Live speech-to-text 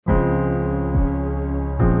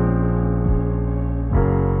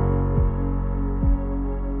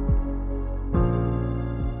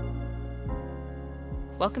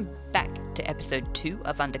Welcome back to episode 2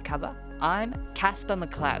 of Undercover. I'm Casper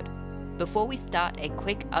McLeod. Before we start, a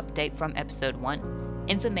quick update from episode 1.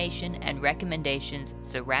 Information and recommendations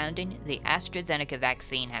surrounding the AstraZeneca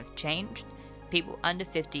vaccine have changed. People under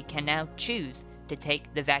 50 can now choose to take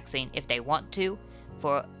the vaccine if they want to.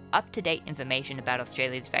 For up-to-date information about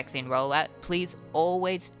Australia's vaccine rollout, please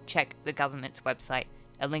always check the government's website.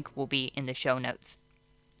 A link will be in the show notes.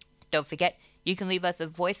 Don't forget, you can leave us a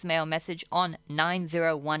voicemail message on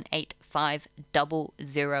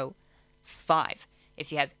 90185005.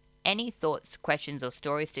 If you have any thoughts, questions, or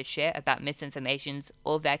stories to share about misinformations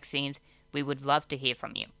or vaccines, we would love to hear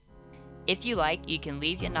from you. If you like, you can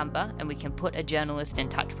leave your number and we can put a journalist in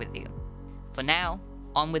touch with you. For now,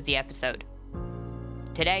 on with the episode.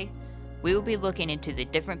 Today, we will be looking into the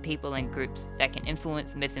different people and groups that can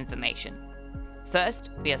influence misinformation.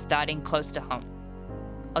 First, we are starting close to home.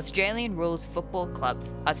 Australian rules football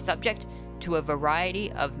clubs are subject to a variety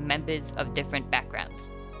of members of different backgrounds.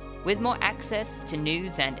 With more access to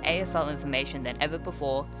news and AFL information than ever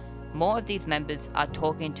before, more of these members are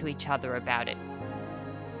talking to each other about it.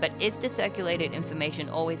 But is the circulated information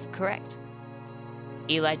always correct?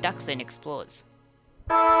 Eli Duxon explores.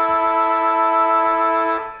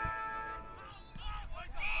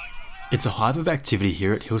 It's a hive of activity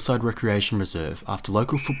here at Hillside Recreation Reserve after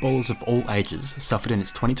local footballers of all ages suffered in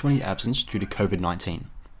its 2020 absence due to COVID-19.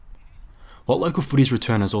 What local footy's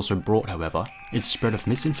return has also brought, however, is spread of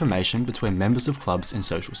misinformation between members of clubs in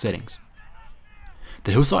social settings.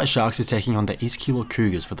 The Hillside Sharks are taking on the East Keilor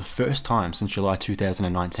Cougars for the first time since July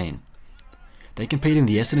 2019. They compete in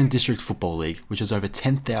the Essendon District Football League, which has over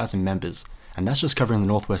 10,000 members, and that's just covering the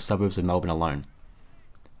northwest suburbs of Melbourne alone.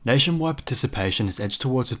 Nationwide participation has edged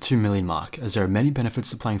towards the 2 million mark, as there are many benefits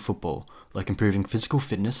to playing football, like improving physical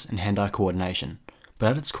fitness and hand-eye coordination, but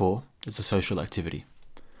at its core, it's a social activity.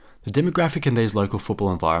 The demographic in these local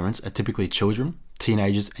football environments are typically children,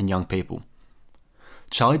 teenagers and young people.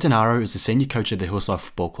 Charlie Denaro is the senior coach of the Hillside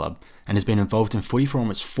Football Club and has been involved in footy for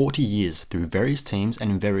almost 40 years through various teams and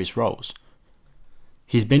in various roles.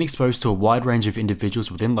 He's been exposed to a wide range of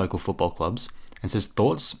individuals within local football clubs and says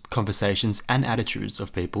thoughts, conversations and attitudes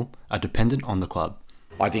of people are dependent on the club.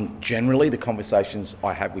 I think generally the conversations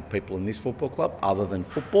I have with people in this football club, other than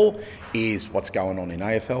football, is what's going on in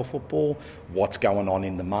AFL football, what's going on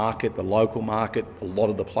in the market, the local market. A lot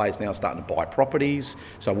of the players now are starting to buy properties,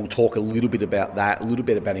 so we'll talk a little bit about that, a little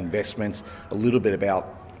bit about investments, a little bit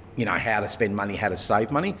about how to spend money, how to save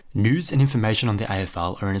money. News and information on the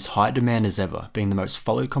AFL are in as high demand as ever, being the most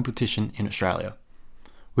followed competition in Australia.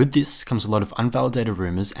 With this comes a lot of unvalidated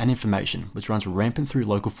rumours and information which runs rampant through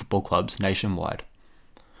local football clubs nationwide.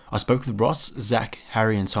 I spoke with Ross, Zach,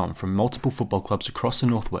 Harry and Tom from multiple football clubs across the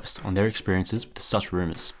northwest on their experiences with such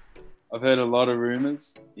rumours. I've heard a lot of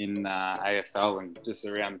rumours in AFL and just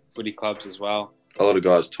around footy clubs as well. A lot of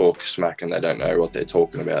guys talk smack and they don't know what they're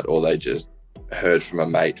talking about, or they just heard from a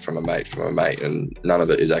mate, and none of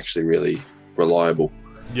it is actually really reliable.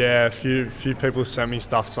 Yeah, a few people sent me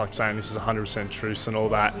stuff like saying this is 100% truth and all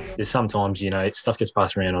that. There's sometimes, stuff gets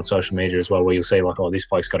passed around on social media as well where you'll see like, oh, this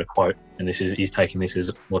bloke's got a quote and he's taking this as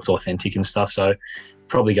what's authentic and stuff. So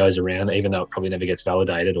probably goes around even though it probably never gets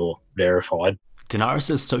validated or verified. Denaro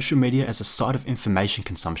says social media as a site of information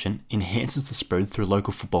consumption enhances the spread through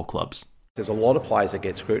local football clubs. There's a lot of players that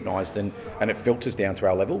get scrutinised and it filters down to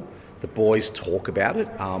our level. The boys talk about it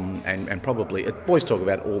and probably boys talk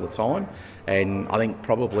about it all the time. And I think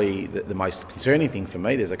probably the most concerning thing for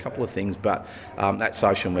me, there's a couple of things, but that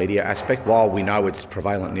social media aspect, while we know it's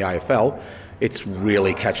prevalent in the AFL, it's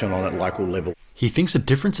really catching on at local level. He thinks the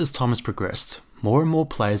difference as time has progressed. More and more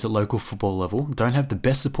players at local football level don't have the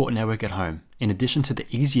best support network at home, in addition to the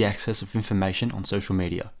easy access of information on social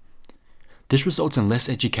media. This results in less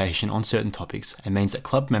education on certain topics and means that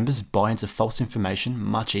club members buy into false information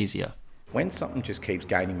much easier. When something just keeps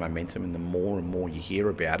gaining momentum and the more and more you hear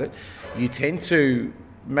about it, you tend to,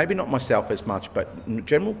 maybe not myself as much, but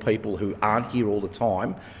general people who aren't here all the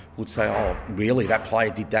time would say, oh, really, that player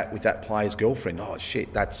did that with that player's girlfriend. Oh,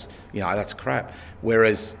 shit, that's crap.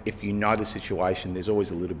 Whereas if you know the situation, there's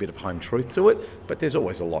always a little bit of home truth to it, but there's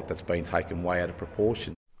always a lot that's been taken way out of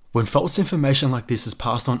proportion. When false information like this is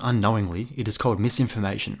passed on unknowingly, it is called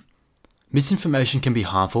misinformation. Misinformation can be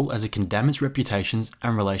harmful as it can damage reputations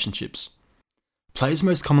and relationships. Players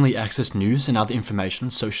most commonly access news and other information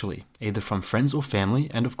socially, either from friends or family,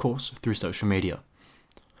 and of course, through social media.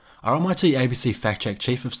 RMIT ABC Fact Check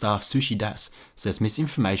Chief of Staff Sushi Das says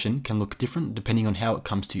misinformation can look different depending on how it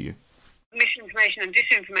comes to you. Misinformation and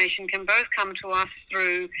disinformation can both come to us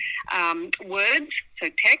through words, so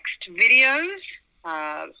text, videos,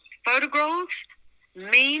 photographs,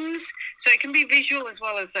 memes, so it can be visual as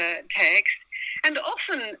well as text. And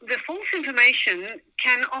often the false information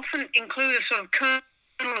can often include a sort of kernel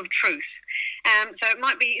of truth. So it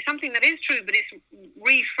might be something that is true, but it's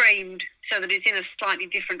reframed so that it's in a slightly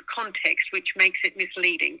different context, which makes it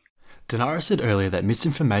misleading. Dinara said earlier that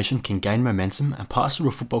misinformation can gain momentum and pass through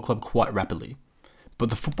a football club quite rapidly. But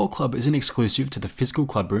the football club isn't exclusive to the physical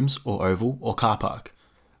club rooms or oval or car park.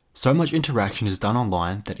 So much interaction is done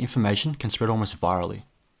online that information can spread almost virally.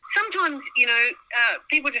 Sometimes,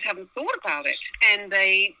 people just haven't thought about it, and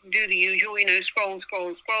they do the usual, scroll,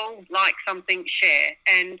 like something, share,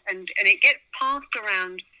 and it gets passed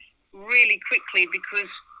around really quickly because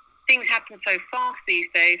things happen so fast these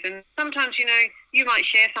days. And sometimes, you might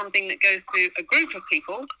share something that goes to a group of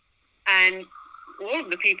people, and all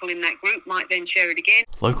of the people in that group might then share it again.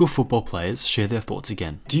 Local football players share their thoughts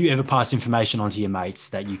again. Do you ever pass information on to your mates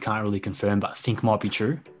that you can't really confirm but think might be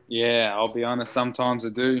true? Yeah, I'll be honest, sometimes I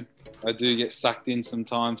do. I do get sucked in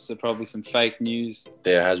sometimes to probably some fake news.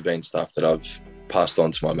 There has been stuff that I've passed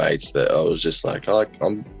on to my mates that I was just like,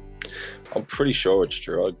 I'm pretty sure it's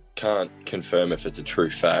true. I can't confirm if it's a true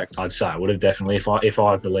fact. I'd say I would have definitely, if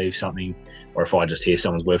I believe something, or if I just hear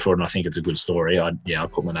someone's word for it and I think it's a good story, I'd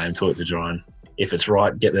put my name to it to try and, if it's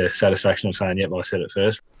right, get the satisfaction of saying, yep, I said it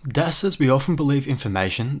first. Das says we often believe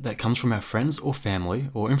information that comes from our friends or family,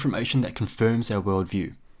 or information that confirms our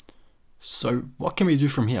worldview. So what can we do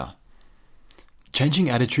from here? Changing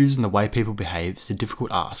attitudes and the way people behave is a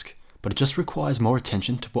difficult ask, but it just requires more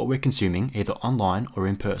attention to what we're consuming, either online or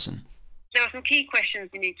in person. There are some key questions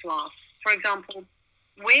you need to ask. For example,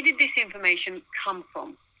 where did this information come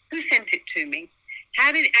from? Who sent it to me?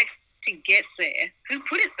 How did it actually get there? Who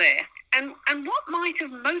put it there? And what might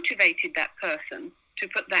have motivated that person to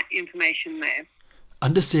put that information there?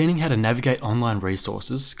 Understanding how to navigate online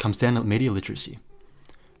resources comes down to media literacy.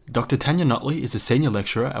 Dr. Tanya Notley is a senior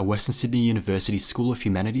lecturer at Western Sydney University School of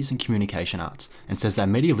Humanities and Communication Arts and says that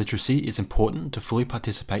media literacy is important to fully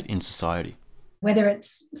participate in society. Whether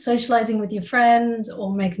it's socialising with your friends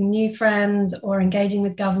or making new friends or engaging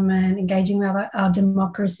with government, engaging with our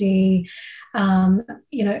democracy,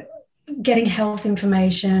 getting health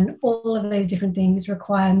information, all of these different things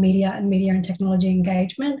require media and technology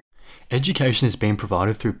engagement. Education is being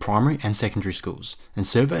provided through primary and secondary schools, and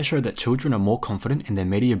surveys show that children are more confident in their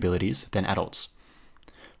media abilities than adults.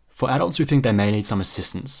 For adults who think they may need some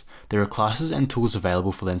assistance, there are classes and tools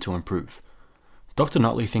available for them to improve. Dr.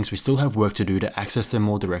 Notley thinks we still have work to do to access them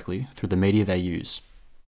more directly through the media they use.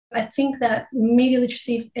 I think that media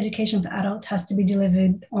literacy education for adults has to be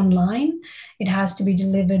delivered online. It has to be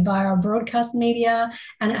delivered by our broadcast media,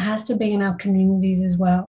 and it has to be in our communities as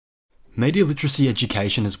well. Media literacy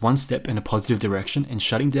education is one step in a positive direction in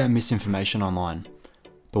shutting down misinformation online.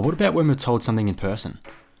 But what about when we're told something in person?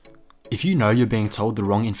 If you know you're being told the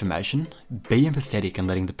wrong information, be empathetic in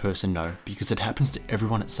letting the person know, because it happens to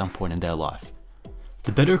everyone at some point in their life.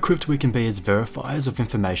 The better equipped we can be as verifiers of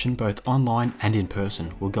information both online and in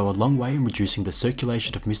person will go a long way in reducing the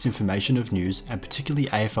circulation of misinformation of news, and particularly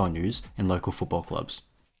AFL news, in local football clubs.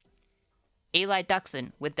 Eli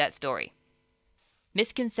Duxon with that story.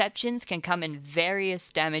 Misconceptions can come in various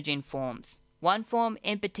damaging forms. One form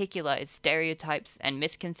in particular is stereotypes and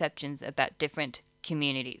misconceptions about different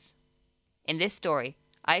communities. In this story,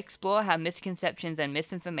 I explore how misconceptions and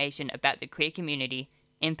misinformation about the queer community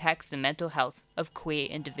impacts the mental health of queer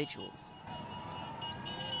individuals.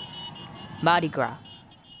 Mardi Gras,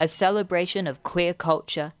 a celebration of queer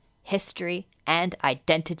culture, history, and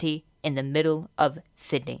identity in the middle of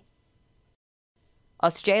Sydney.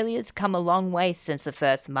 Australia's come a long way since the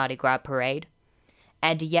first Mardi Gras parade,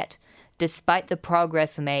 and yet, despite the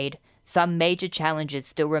progress made, some major challenges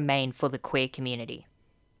still remain for the queer community.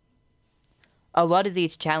 A lot of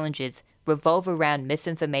these challenges revolve around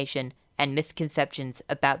misinformation and misconceptions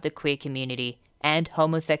about the queer community and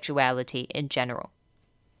homosexuality in general.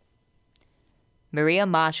 Maria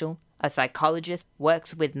Marshall, a psychologist,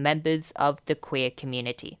 works with members of the queer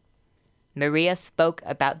community. Maria spoke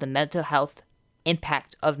about the mental health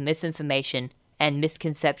impact of misinformation and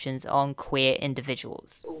misconceptions on queer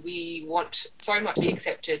individuals. We want so much to be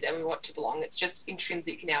accepted and we want to belong. It's just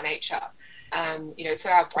intrinsic in our nature. So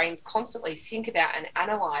our brains constantly think about and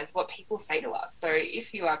analyse what people say to us. So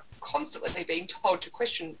if you are constantly being told to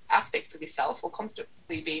question aspects of yourself or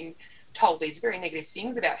constantly being told these very negative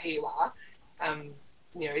things about who you are,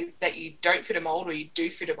 that you don't fit a mould or you do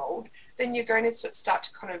fit a mould, then you're going to start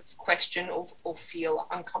to kind of question or feel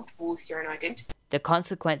uncomfortable with your own identity. The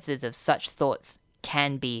consequences of such thoughts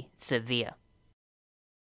can be severe.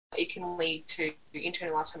 It can lead to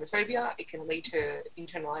internalized homophobia. It can lead to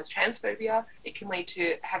internalized transphobia. It can lead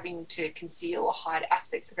to having to conceal or hide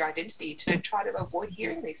aspects of your identity to try to avoid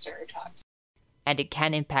hearing these stereotypes. And it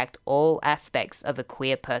can impact all aspects of a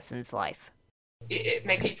queer person's life. It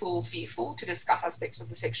makes people fearful to discuss aspects of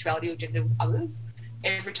the sexuality or gender with others.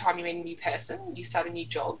 Every time you meet a new person, you start a new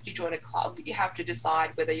job, you join a club, you have to decide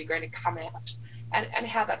whether you're going to come out and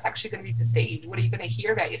how that's actually going to be perceived. What are you going to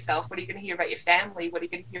hear about yourself? What are you going to hear about your family? What are you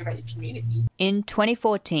going to hear about your community? In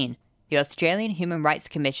 2014, the Australian Human Rights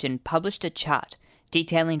Commission published a chart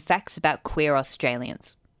detailing facts about queer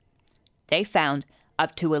Australians. They found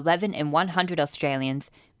up to 11 in 100 Australians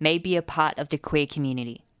may be a part of the queer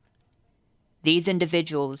community. These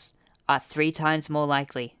individuals are 3 times more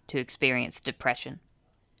likely to experience depression.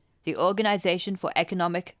 The Organisation for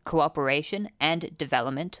Economic Cooperation and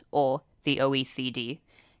Development, or the OECD,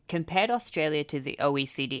 compared Australia to the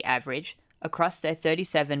OECD average across their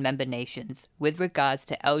 37 member nations with regards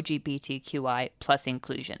to LGBTQI plus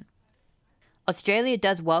inclusion. Australia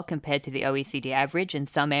does well compared to the OECD average in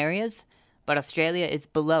some areas, but Australia is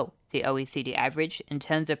below the OECD average in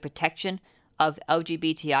terms of protection of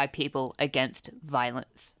LGBTI people against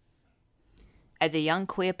violence. As a young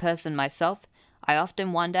queer person myself, I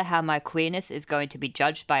often wonder how my queerness is going to be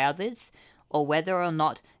judged by others, or whether or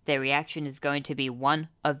not their reaction is going to be one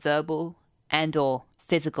of verbal and/or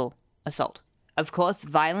physical assault. Of course,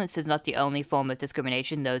 violence is not the only form of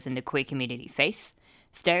discrimination those in the queer community face.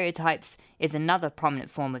 Stereotypes is another prominent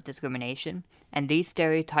form of discrimination, and these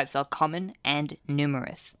stereotypes are common and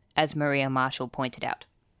numerous, as Maria Marshall pointed out.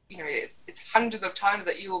 You know, it's hundreds of times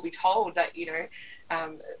that you will be told that, you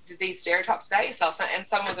know, these stereotypes about yourself. And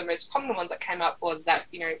some of the most common ones that came up was that,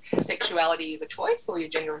 you know, sexuality is a choice or your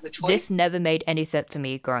gender is a choice. This never made any sense to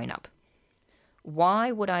me growing up.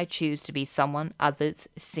 Why would I choose to be someone others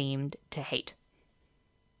seemed to hate?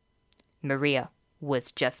 Maria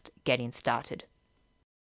was just getting started.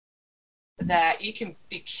 That you can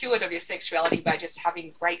be cured of your sexuality by just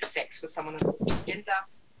having great sex with someone else's gender.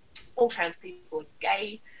 All trans people are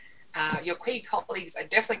gay. Your queer colleagues are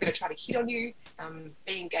definitely going to try to hit on you.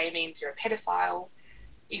 Being gay means you're a pedophile.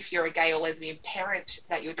 If you're a gay or lesbian parent,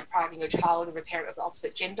 that you're depriving your child of a parent of the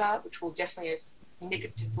opposite gender, which will definitely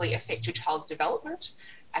negatively affect your child's development,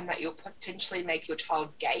 and that you'll potentially make your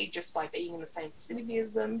child gay just by being in the same vicinity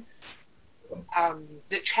as them.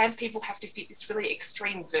 That trans people have to fit this really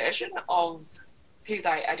extreme version of who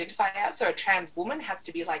they identify as. So a trans woman has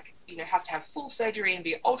to be like, you know, has to have full surgery and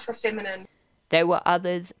be ultra feminine. There were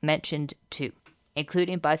others mentioned too,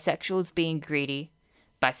 including bisexuals being greedy,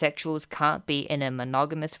 bisexuals can't be in a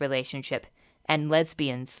monogamous relationship, and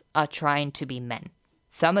lesbians are trying to be men.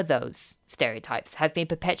 Some of those stereotypes have been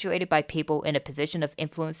perpetuated by people in a position of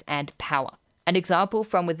influence and power. An example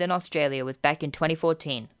from within Australia was back in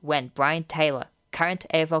 2014 when Brian Taylor, current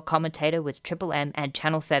AFL commentator with Triple M and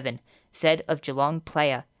Channel 7, said of Geelong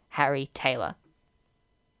player Harry Taylor,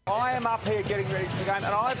 I am up here getting ready for the game, and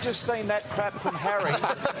I've just seen that crap from Harry.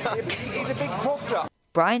 He's a big poofter.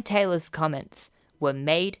 Brian Taylor's comments were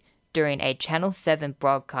made during a Channel 7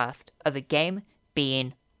 broadcast of a game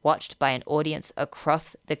being watched by an audience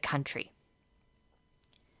across the country.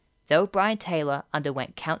 Though Brian Taylor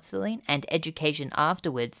underwent counselling and education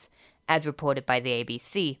afterwards, as reported by the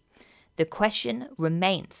ABC, the question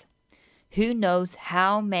remains, who knows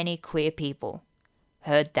how many queer people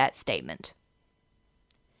heard that statement?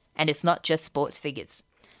 And it's not just sports figures.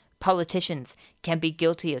 Politicians can be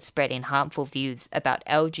guilty of spreading harmful views about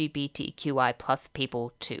LGBTQI plus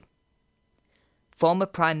people too. Former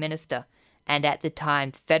Prime Minister and at the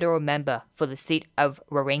time federal member for the seat of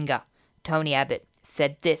Warringah, Tony Abbott,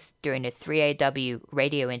 said this during a 3AW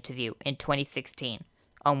radio interview in 2016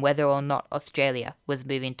 on whether or not Australia was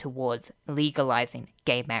moving towards legalising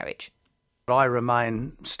gay marriage. I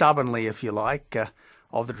remain stubbornly, if you like,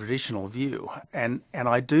 of the traditional view, and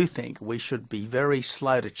I do think we should be very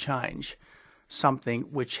slow to change something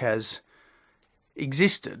which has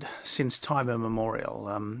existed since time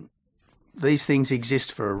immemorial. These things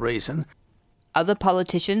exist for a reason. Other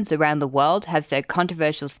politicians around the world have said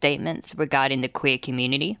controversial statements regarding the queer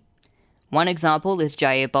community. One example is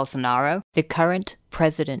Jair Bolsonaro, the current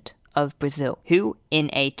president of Brazil, who, in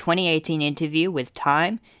a 2018 interview with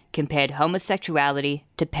Time, compared homosexuality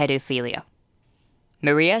to pedophilia.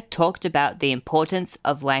 Maria talked about the importance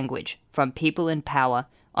of language from people in power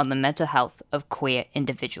on the mental health of queer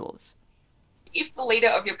individuals. if the leader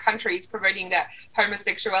of your country is promoting that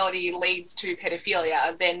homosexuality leads to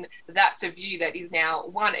pedophilia, then that's a view that is now,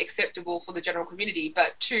 one, acceptable for the general community,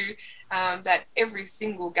 but two, that every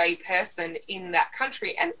single gay person in that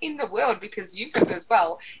country and in the world, because you've heard it as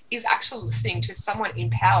well, is actually listening to someone in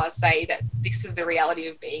power say that this is the reality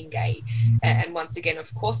of being gay. And once again,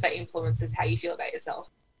 of course, that influences how you feel about yourself.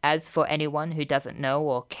 As for anyone who doesn't know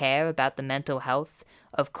or care about the mental health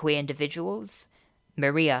of queer individuals,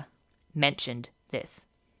 Maria mentioned this.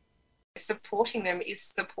 Supporting them is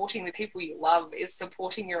supporting the people you love, is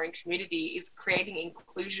supporting your own community, is creating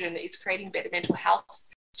inclusion, is creating better mental health.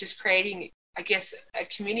 It's just creating, I guess, a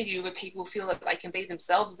community where people feel that they can be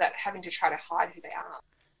themselves without having to try to hide who they are.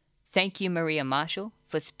 Thank you, Maria Marshall,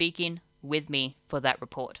 for speaking with me for that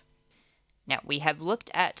report. Now, we have looked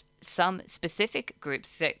at some specific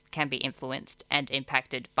groups that can be influenced and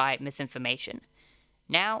impacted by misinformation.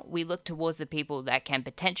 Now we look towards the people that can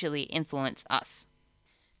potentially influence us.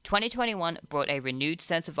 2021 brought a renewed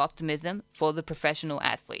sense of optimism for the professional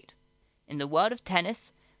athlete. In the world of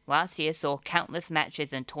tennis, last year saw countless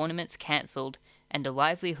matches and tournaments cancelled and the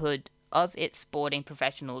livelihood of its sporting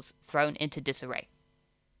professionals thrown into disarray.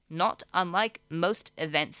 Not unlike most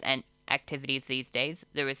events and activities these days,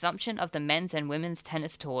 the resumption of the men's and women's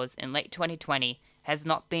tennis tours in late 2020 has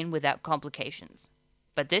not been without complications.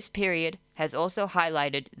 But this period has also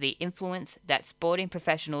highlighted the influence that sporting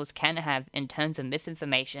professionals can have in terms of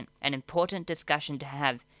misinformation, an important discussion to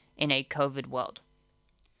have in a COVID world.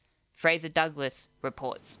 Fraser Douglas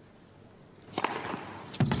reports.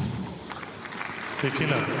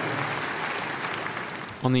 59.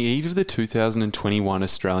 On the eve of the 2021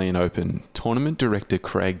 Australian Open, tournament director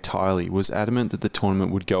Craig Tiley was adamant that the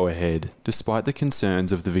tournament would go ahead, despite the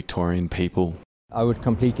concerns of the Victorian people. I would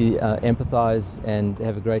completely empathise and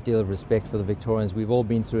have a great deal of respect for the Victorians. We've all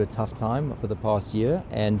been through a tough time for the past year,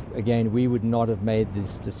 and again, we would not have made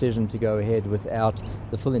this decision to go ahead without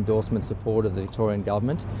the full endorsement support of the Victorian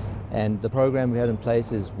government. And the program we had in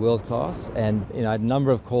place is world class, and I had a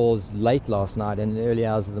number of calls late last night and in the early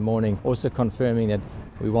hours of the morning also confirming that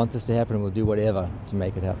we want this to happen and we'll do whatever to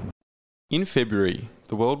make it happen. In February,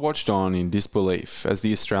 the world watched on in disbelief as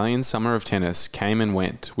the Australian Summer of Tennis came and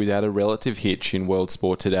went without a relative hitch in world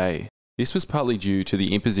sport today. This was partly due to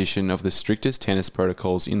the imposition of the strictest tennis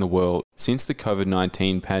protocols in the world since the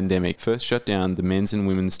COVID-19 pandemic first shut down the men's and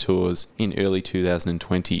women's tours in early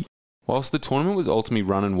 2020. Whilst the tournament was ultimately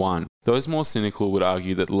run and won, those more cynical would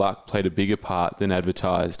argue that luck played a bigger part than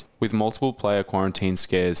advertised, with multiple player quarantine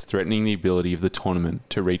scares threatening the ability of the tournament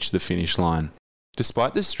to reach the finish line.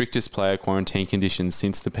 Despite the strictest player quarantine conditions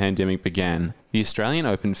since the pandemic began, the Australian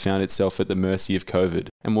Open found itself at the mercy of COVID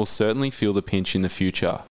and will certainly feel the pinch in the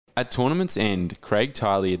future. At tournament's end, Craig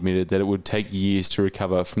Tiley admitted that it would take years to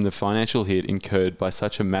recover from the financial hit incurred by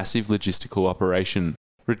such a massive logistical operation.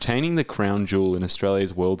 Retaining the crown jewel in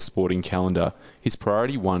Australia's world sporting calendar is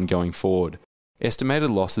priority one going forward.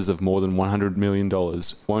 Estimated losses of more than $100 million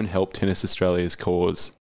won't help Tennis Australia's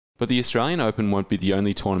cause. But the Australian Open won't be the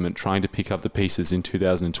only tournament trying to pick up the pieces in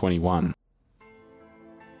 2021.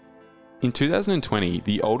 In 2020,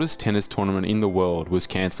 the oldest tennis tournament in the world was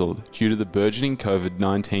cancelled due to the burgeoning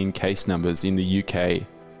COVID-19 case numbers in the UK.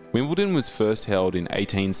 Wimbledon was first held in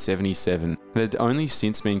 1877 and had only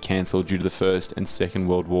since been cancelled due to the First and Second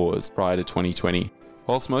World Wars prior to 2020.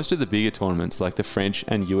 Whilst most of the bigger tournaments like the French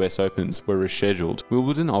and US Opens were rescheduled,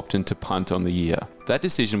 Wimbledon opted to punt on the year. That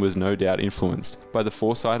decision was no doubt influenced by the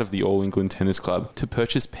foresight of the All England Tennis Club to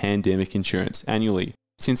purchase pandemic insurance annually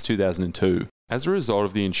since 2002. As a result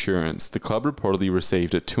of the insurance, the club reportedly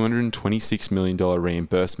received a $226 million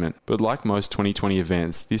reimbursement, but like most 2020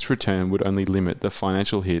 events, this return would only limit the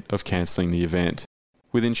financial hit of cancelling the event.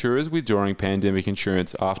 With insurers withdrawing pandemic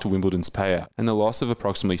insurance after Wimbledon's payout and the loss of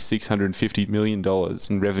approximately $650 million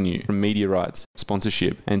in revenue from media rights,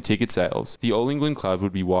 sponsorship and ticket sales, the All England Club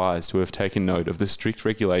would be wise to have taken note of the strict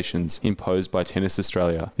regulations imposed by Tennis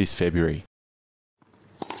Australia this February.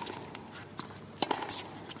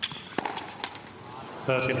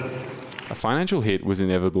 13. A financial hit was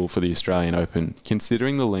inevitable for the Australian Open,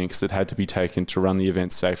 considering the lengths that had to be taken to run the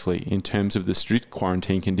event safely in terms of the strict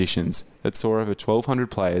quarantine conditions that saw over 1,200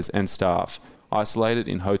 players and staff isolated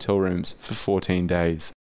in hotel rooms for 14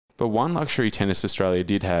 days. But one luxury Tennis Australia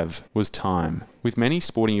did have was time. With many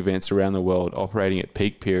sporting events around the world operating at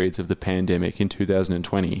peak periods of the pandemic in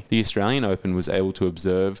 2020, the Australian Open was able to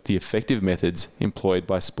observe the effective methods employed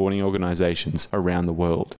by sporting organisations around the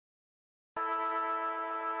world.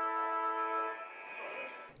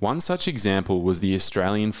 One such example was the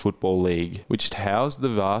Australian Football League, which housed the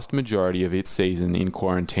vast majority of its season in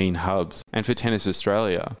quarantine hubs. And for Tennis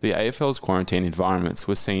Australia, the AFL's quarantine environments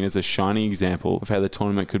were seen as a shining example of how the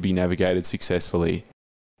tournament could be navigated successfully.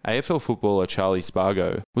 AFL footballer Charlie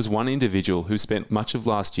Spargo was one individual who spent much of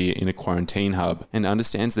last year in a quarantine hub and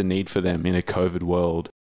understands the need for them in a COVID world.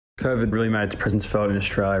 COVID really made its presence felt in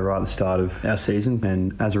Australia right at the start of our season,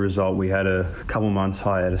 and as a result we had a couple months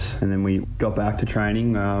hiatus, and then we got back to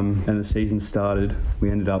training and the season started.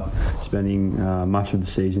 We ended up spending much of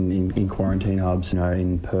the season in quarantine hubs,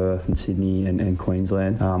 in Perth and Sydney and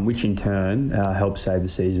Queensland, which in turn helped save the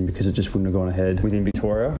season because it just wouldn't have gone ahead within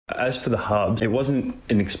Victoria. As for the hubs, it wasn't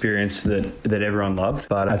an experience that everyone loved,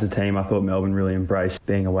 but as a team I thought Melbourne really embraced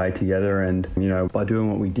being away together, and by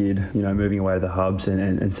doing what we did, moving away to the hubs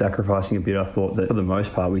and sacrificing a bit, I thought that for the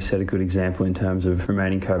most part we set a good example in terms of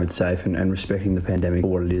remaining COVID safe and respecting the pandemic for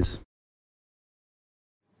what it is.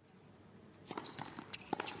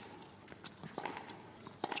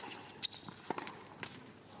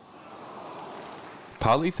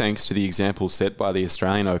 Partly thanks to the example set by the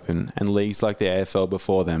Australian Open and leagues like the AFL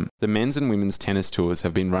before them, the men's and women's tennis tours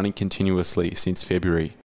have been running continuously since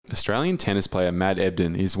February. Australian tennis player Matt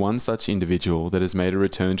Ebden is one such individual that has made a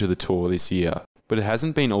return to the tour this year, but it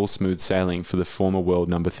hasn't been all smooth sailing for the former world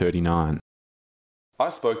number 39. I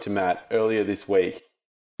spoke to Matt earlier this week.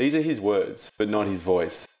 These are his words, but not his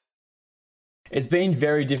voice. It's been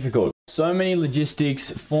very difficult. So many logistics,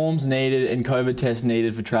 forms needed and COVID tests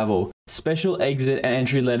needed for travel. Special exit and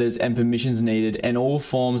entry letters and permissions needed, and all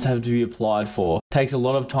forms have to be applied for. Takes a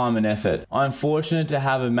lot of time and effort. I'm fortunate to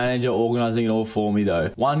have a manager organising it all for me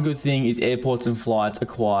though. One good thing is airports and flights are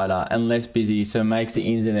quieter and less busy, so it makes the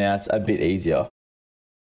ins and outs a bit easier.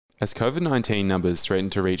 As COVID-19 numbers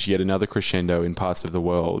threaten to reach yet another crescendo in parts of the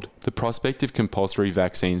world, the prospect of compulsory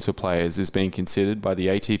vaccines for players is being considered by the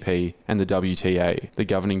ATP and the WTA, the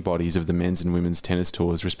governing bodies of the men's and women's tennis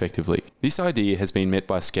tours respectively. This idea has been met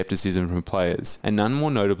by scepticism from players, and none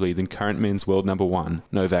more notably than current men's world number 1,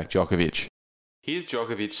 Novak Djokovic. Here's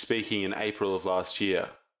Djokovic speaking in April of last year.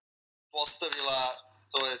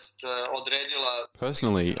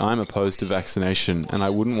 Personally, I'm opposed to vaccination, and I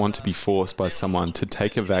wouldn't want to be forced by someone to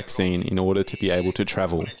take a vaccine in order to be able to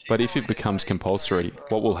travel. But if it becomes compulsory,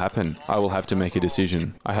 what will happen? I will have to make a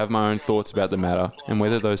decision. I have my own thoughts about the matter, and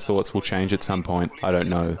whether those thoughts will change at some point, I don't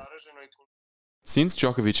know. Since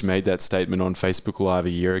Djokovic made that statement on Facebook Live a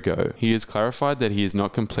year ago, he has clarified that he is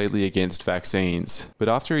not completely against vaccines, but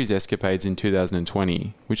after his escapades in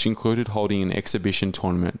 2020, which included holding an exhibition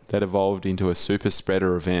tournament that evolved into a super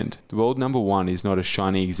spreader event, the world number 1 is not a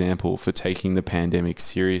shining example for taking the pandemic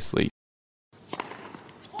seriously.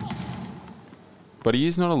 But he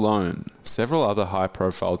is not alone. Several other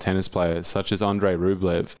high-profile tennis players such as Andrei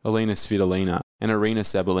Rublev, Alina Svitolina, and Arina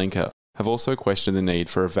Sabalenka have also questioned the need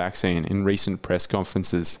for a vaccine in recent press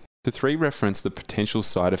conferences. The three reference the potential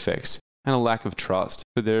side effects and a lack of trust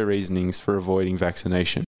for their reasonings for avoiding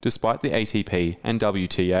vaccination, despite the ATP and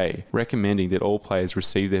WTA recommending that all players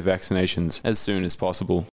receive their vaccinations as soon as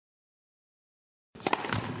possible.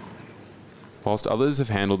 Whilst others have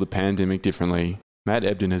handled the pandemic differently, Matt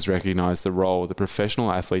Ebden has recognised the role that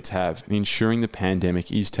professional athletes have in ensuring the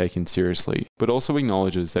pandemic is taken seriously, but also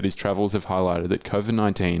acknowledges that his travels have highlighted that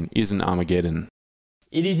COVID-19 isn't Armageddon.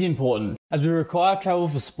 It is important. As we require travel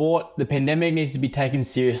for sport, the pandemic needs to be taken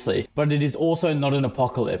seriously, but it is also not an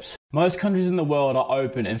apocalypse. Most countries in the world are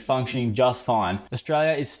open and functioning just fine.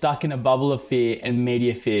 Australia is stuck in a bubble of fear and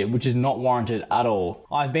media fear, which is not warranted at all.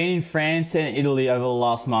 I've been in France and Italy over the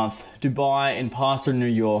last month, Dubai and past through New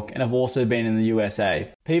York, and I've also been in the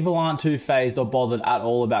USA. People aren't too fazed or bothered at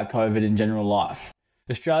all about COVID in general life.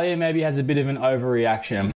 Australia maybe has a bit of an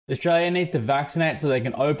overreaction. Australia needs to vaccinate so they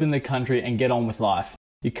can open the country and get on with life.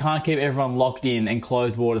 You can't keep everyone locked in and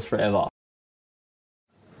closed borders forever.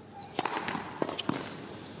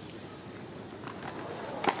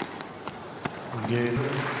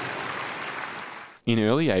 In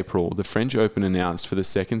early April, the French Open announced for the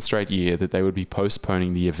second straight year that they would be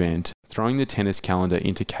postponing the event, throwing the tennis calendar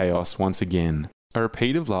into chaos once again. A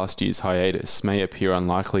repeat of last year's hiatus may appear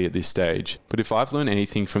unlikely at this stage, but if I've learned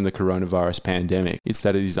anything from the coronavirus pandemic, it's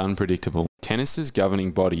that it is unpredictable. Tennis's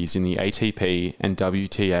governing bodies in the ATP and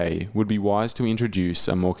WTA would be wise to introduce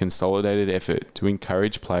a more consolidated effort to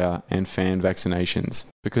encourage player and fan vaccinations,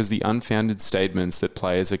 because the unfounded statements that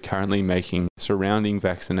players are currently making surrounding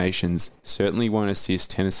vaccinations certainly won't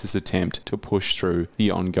assist tennis's attempt to push through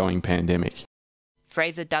the ongoing pandemic.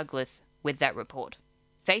 Fraser Douglas with that report.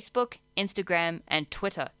 Facebook, Instagram, and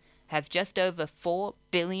Twitter have just over 4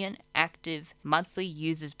 billion active monthly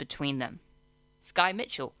users between them. Sky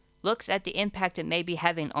Mitchell looks at the impact it may be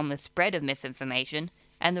having on the spread of misinformation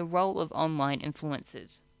and the role of online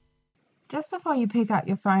influencers. Just before you pick up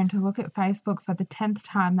your phone to look at Facebook for the 10th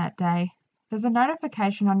time that day, there's a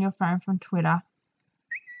notification on your phone from Twitter.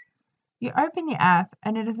 You open the app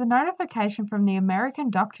and it is a notification from the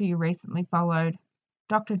American doctor you recently followed,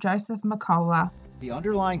 Dr. Joseph McCullough. The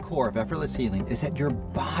underlying core of effortless healing is that your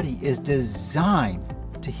body is designed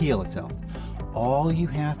to heal itself. All you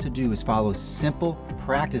have to do is follow simple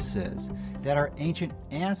practices that our ancient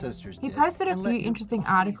ancestors did. He posted a few interesting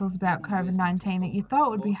articles about COVID-19 that you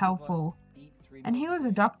thought would be helpful. And he was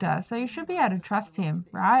a doctor, so you should be able to trust him,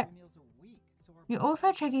 right? You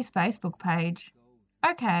also check his Facebook page.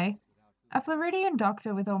 Okay, a Floridian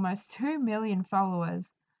doctor with almost 2 million followers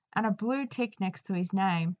and a blue tick next to his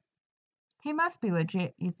name. He must be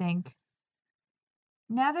legit, you think.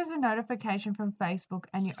 Now there's a notification from Facebook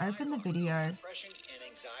and you open the video. Depression and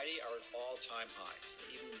anxiety are at all-time highs.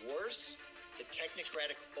 Even worse, the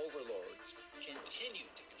technocratic overlords continue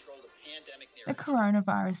to control the pandemic The narrative.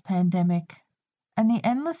 coronavirus pandemic and the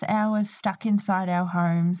endless hours stuck inside our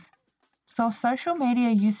homes saw social media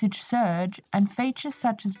usage surge and features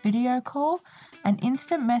such as video call and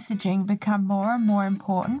instant messaging become more and more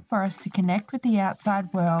important for us to connect with the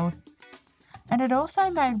outside world. And it also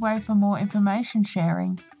made way for more information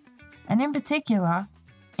sharing, and in particular,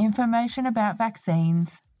 information about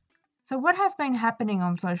vaccines. So what has been happening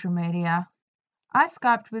on social media? I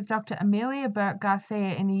Skyped with Dr. Amelia Burke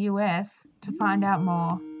Garcia in the US to find out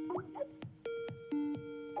more.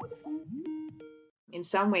 In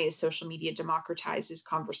some ways, social media democratizes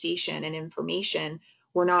conversation and information.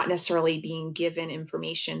 We're not necessarily being given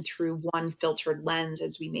information through one filtered lens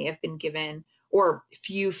as we may have been given, or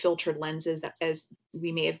few filtered lenses as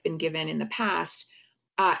we may have been given in the past.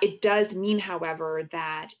 It does mean, however,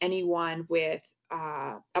 that anyone with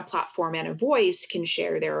a platform and a voice can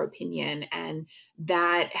share their opinion, and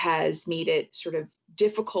that has made it sort of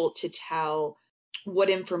difficult to tell what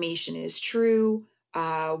information is true,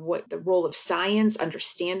 what the role of science,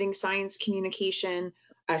 understanding science communication,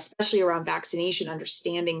 especially around vaccination,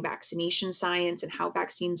 understanding vaccination science and how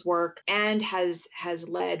vaccines work, and has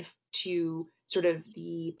led to sort of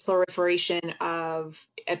the proliferation of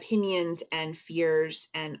opinions and fears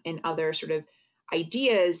and other sort of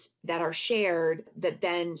ideas that are shared that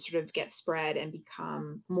then sort of get spread and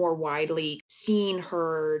become more widely seen,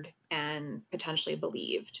 heard, and potentially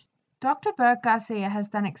believed. Dr. Burke Garcia has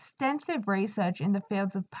done extensive research in the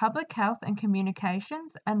fields of public health and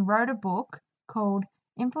communications and wrote a book called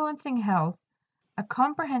Influencing Health, a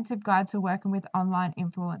comprehensive guide to working with online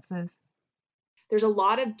influencers. There's a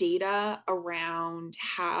lot of data around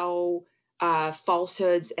how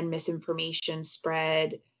falsehoods and misinformation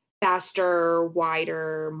spread faster,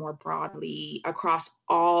 wider, more broadly across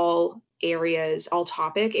all areas, all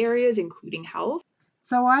topic areas, including health.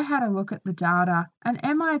 So I had a look at the data. An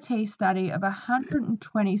MIT study of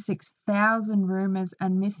 126,000 rumours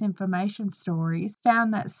and misinformation stories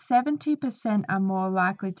found that 70% are more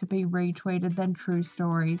likely to be retweeted than true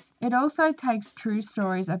stories. It also takes true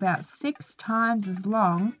stories about 6 times as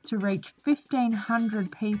long to reach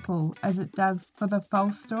 1,500 people as it does for the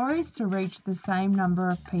false stories to reach the same number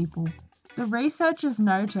of people. The researchers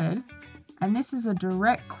noted, and this is a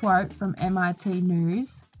direct quote from MIT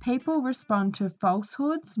News, people respond to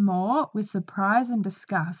falsehoods more with surprise and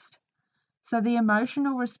disgust. So the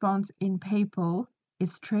emotional response in people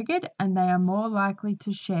is triggered and they are more likely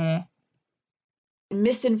to share.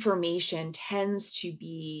 Misinformation tends to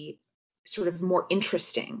be sort of more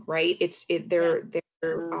interesting, right? There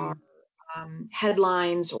are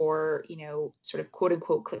headlines or, sort of quote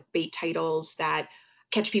unquote clickbait titles that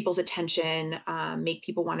catch people's attention, make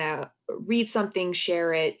people want to read something,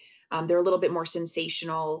 share it. They're a little bit more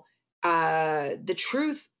sensational. The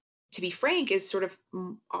truth, to be frank, is sort of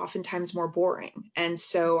oftentimes more boring. And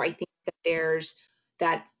so I think that there's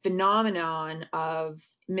that phenomenon of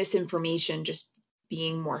misinformation just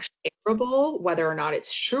being more shareable, whether or not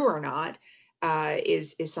it's true or not,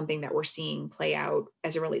 is something that we're seeing play out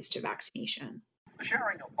as it relates to vaccination. The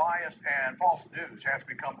sharing of biased and false news has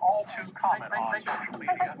become all too common on social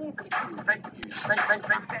media.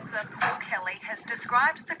 Professor Paul Kelly has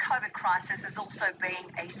described the COVID crisis as also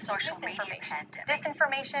being a social media pandemic.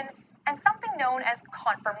 Disinformation and something known as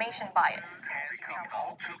confirmation bias.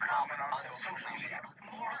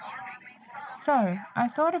 So I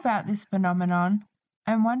thought about this phenomenon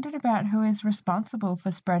and wondered about who is responsible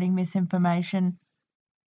for spreading misinformation.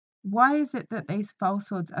 Why is it that these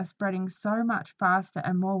falsehoods are spreading so much faster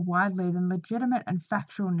and more widely than legitimate and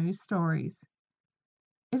factual news stories?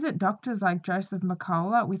 Is it doctors like Joseph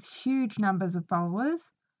McCullough with huge numbers of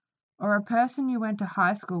followers? or a person you went to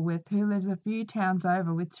high school with who lives a few towns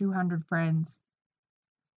over with 200 friends.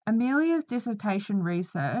 Amelia's dissertation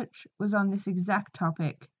research was on this exact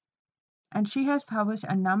topic, and she has published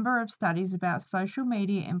a number of studies about social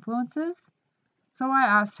media influencers, so I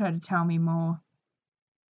asked her to tell me more.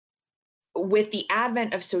 With the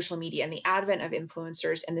advent of social media and the advent of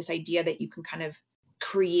influencers and this idea that you can kind of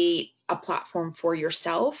create a platform for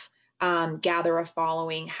yourself, gather a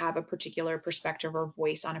following, have a particular perspective or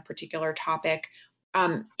voice on a particular topic,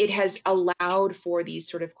 it has allowed for these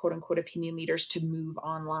sort of quote unquote opinion leaders to move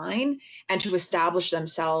online and to establish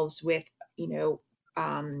themselves with,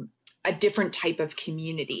 a different type of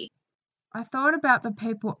community. I thought about the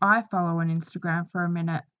people I follow on Instagram for a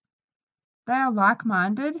minute. They are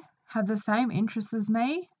like-minded, have the same interests as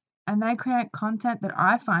me, and they create content that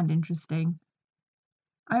I find interesting.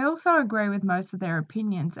 I also agree with most of their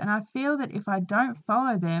opinions, and I feel that if I don't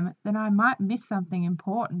follow them, then I might miss something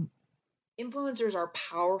important. Influencers are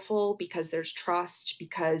powerful because there's trust,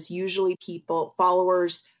 because usually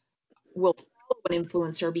followers will follow an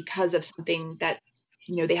influencer because of something that,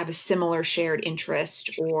 they have a similar shared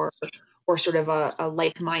interest or sort of a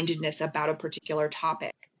like-mindedness about a particular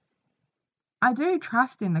topic. I do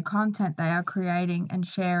trust in the content they are creating and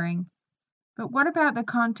sharing, but what about the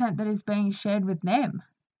content that is being shared with them?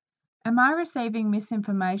 Am I receiving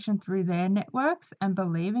misinformation through their networks and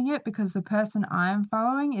believing it because the person I am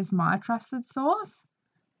following is my trusted source?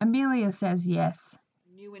 Amelia says yes.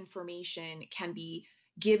 New information can be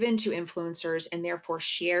given to influencers and therefore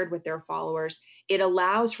shared with their followers. It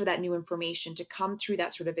allows for that new information to come through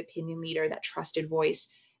that sort of opinion leader, that trusted voice,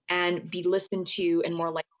 and be listened to and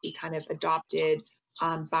more likely kind of adopted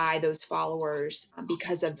by those followers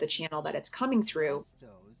because of the channel that it's coming through.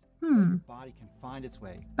 Body can find its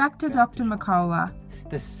way. Back to Dr. McCullough.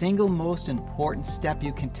 The single most important step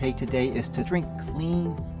you can take today is to drink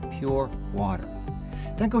clean, pure water.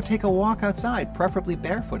 Then go take a walk outside, preferably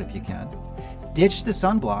barefoot if you can. Ditch the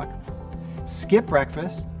sunblock, skip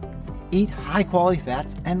breakfast, eat high-quality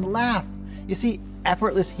fats, and laugh. You see,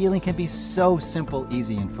 effortless healing can be so simple,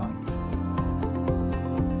 easy, and fun.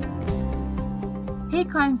 He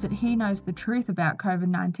claims that he knows the truth about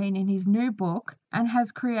COVID-19 in his new book and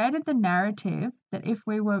has created the narrative that if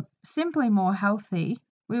we were simply more healthy,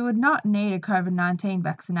 we would not need a COVID-19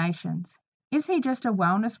 vaccinations. Is he just a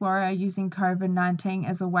wellness warrior using COVID-19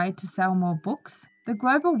 as a way to sell more books? The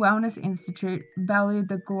Global Wellness Institute valued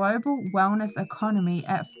the global wellness economy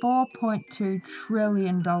at $4.2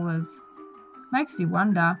 trillion. Makes you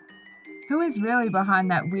wonder, who is really behind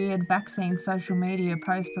that weird vaccine social media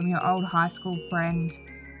post from your old high school friend?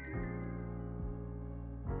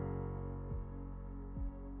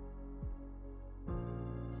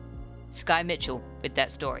 Sky Mitchell with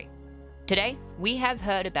that story. Today, we have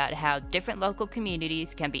heard about how different local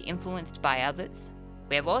communities can be influenced by others.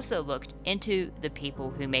 We have also looked into the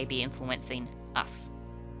people who may be influencing us.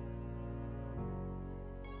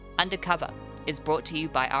 Undercover is brought to you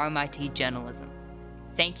by RMIT Journalism.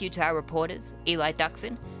 Thank you to our reporters, Eli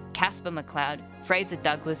Duxon, Casper McLeod, Fraser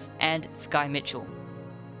Douglas, and Sky Mitchell.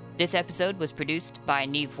 This episode was produced by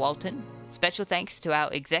Neve Walton. Special thanks to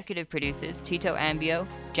our executive producers, Tito Ambio,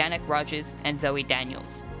 Janek Rogers, and Zoe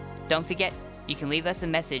Daniels. Don't forget, you can leave us a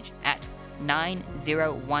message at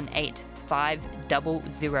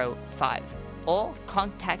 9018-5005 or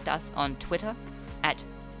contact us on Twitter at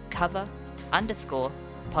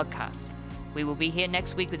cover_podcast. We will be here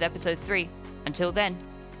next week with episode 3. Until then,